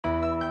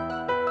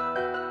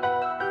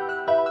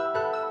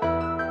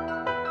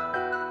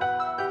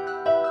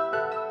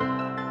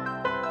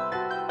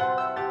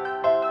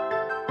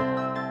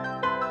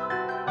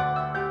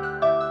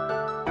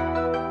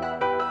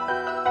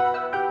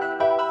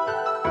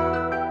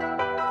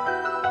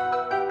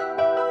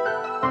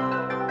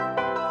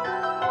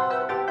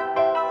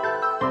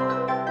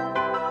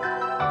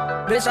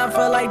Bitch, I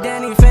feel like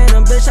Danny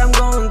Phantom, bitch, I'm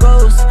going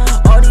ghost.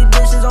 All these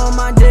bitches on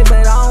my dick,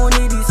 but I don't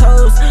need these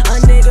hoes.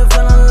 A nigga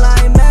feeling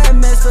like Mad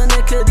Max,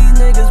 finna kill these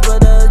niggas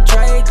with a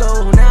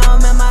Draco. Now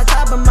I'm at my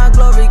top of my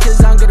glory,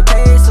 cause I'm getting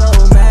paid so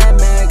Mad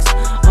Max,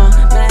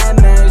 Mad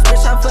Max.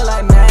 Bitch, I feel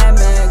like Mad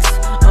Max,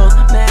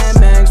 Mad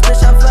Max.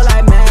 Bitch, I feel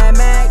like Mad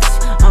Max,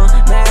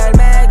 Mad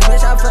Max.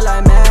 Bitch, I feel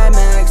like Mad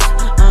Max,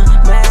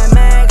 Mad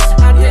Max.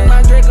 I think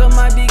my Draco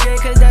might be gay,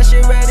 cause that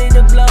shit ready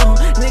to blow.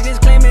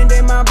 Niggas claiming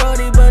they my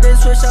brody, but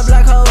it's switch up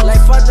like hoes.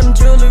 Like fuck them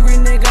jewelry,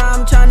 nigga,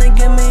 I'm tryna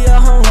give me a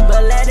home.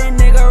 But let that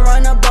nigga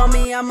run up on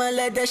me, I'ma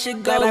let that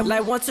shit go.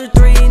 Like 1, 2,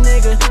 3,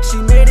 nigga, she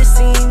made a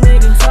scene,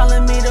 nigga.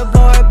 Telling me to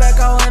blow her back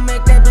out and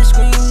make that bitch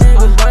scream, nigga.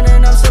 I'm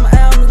running up some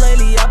albums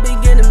lately, I be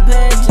getting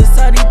paid. Just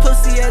tell these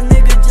pussy ass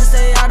niggas, just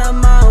stay out of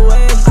my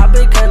way. I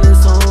been killing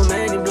so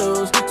many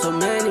blues, so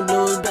many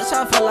blues. Bitch,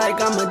 I feel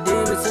like I'm a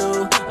demon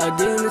too, a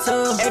demon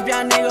too. If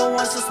y'all nigga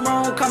wants to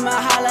smoke, come and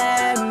holla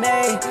at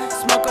me.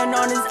 Smoking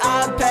on this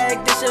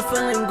iPad, this shit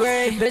feeling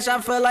great. Bitch, I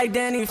feel like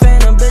Danny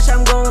Phantom, bitch,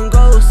 I'm going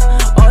ghost.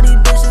 All these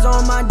bitches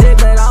on my dick,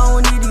 but I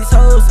don't need these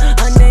hoes.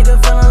 A nigga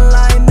feeling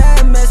like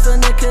Mad Max,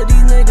 finna kill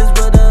these niggas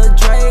with a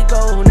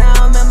Draco.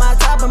 Now I'm at my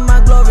top of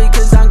my glory,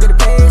 cause I'm getting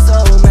paid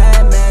so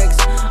Mad Max,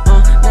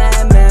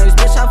 Mad Max.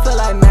 Bitch, I feel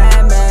like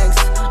Mad Max,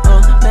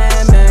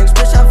 Mad Max.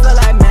 Bitch, I feel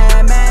like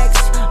Mad Max,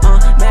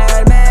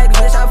 Mad Max.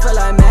 Bitch, I feel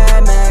like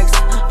Mad Max,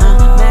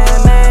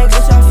 Mad Max.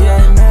 Bitch, I feel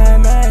like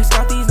Mad Max.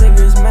 Got these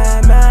niggas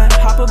mad.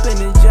 Hop up in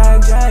the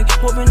Jack,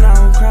 hoping I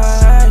don't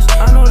crash.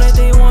 I know that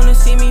they wanna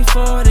see me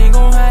fall, it ain't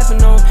gon' happen,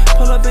 no.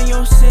 Pull up in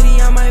your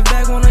city, I might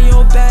bag one of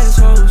your baddest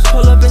hoes.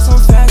 Pull up in some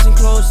fashion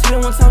clothes, hit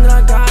it one time, then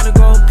I gotta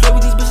go. Play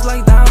with these bitches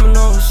like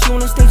dominoes, she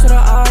wanna stay to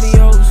the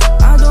audios.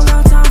 I don't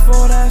got time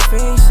for that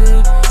fake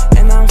shit,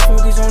 and I'm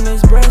focused on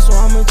this bread, so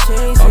I'ma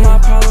chase it. All my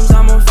problems,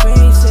 I'ma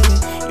face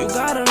it. You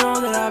gotta know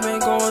that I've been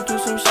going through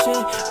some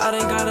shit. I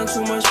done got in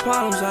too much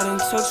problems, I done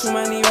took too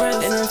many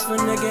risks. And if a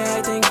nigga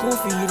acting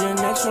goofy, he the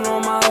next one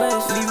on my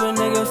list. Leave a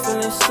nigga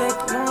feeling sick,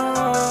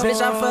 no.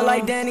 Bitch, I feel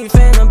like Danny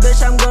Phantom,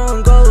 bitch, I'm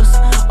going ghost.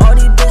 All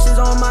these bitches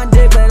on my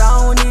dick, but I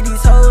don't need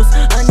these hoes.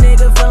 A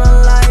nigga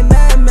feeling like